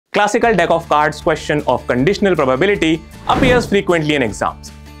Classical deck of cards question of conditional probability appears frequently in exams.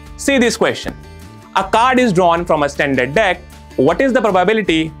 See this question. A card is drawn from a standard deck. What is the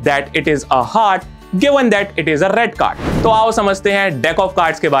probability that it is a heart given that it is a red card? तो आओ समझते हैं deck of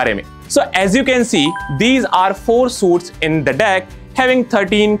cards के बारे में. So as you can see, these are 4 suits in the deck having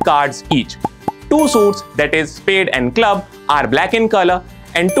 13 cards each. 2 suits, that is spade and club, are black in color,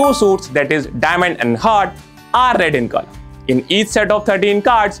 and 2 suits, that is diamond and heart, are red in color. In each set of 13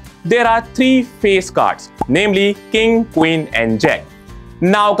 cards, there are 3 face cards, namely king, queen and jack.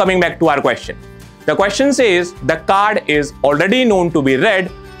 Now coming back to our question. The question says the card is already known to be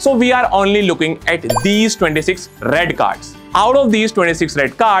red, so we are only looking at these 26 red cards. Out of these 26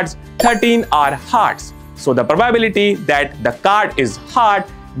 red cards, 13 are hearts. So the probability that the card is heart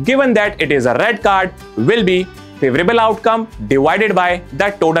given that it is a red card will be favorable outcome divided by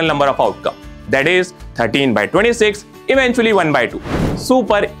the total number of outcome. That is 13 by 26, eventually 1 by 2.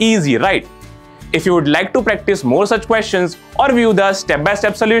 Super easy, right? If you would like to practice more such questions or view the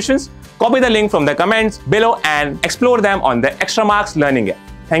step-by-step solutions, copy the link from the comments below and explore them on the Extramarks learning app.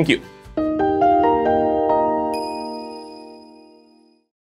 Thank you.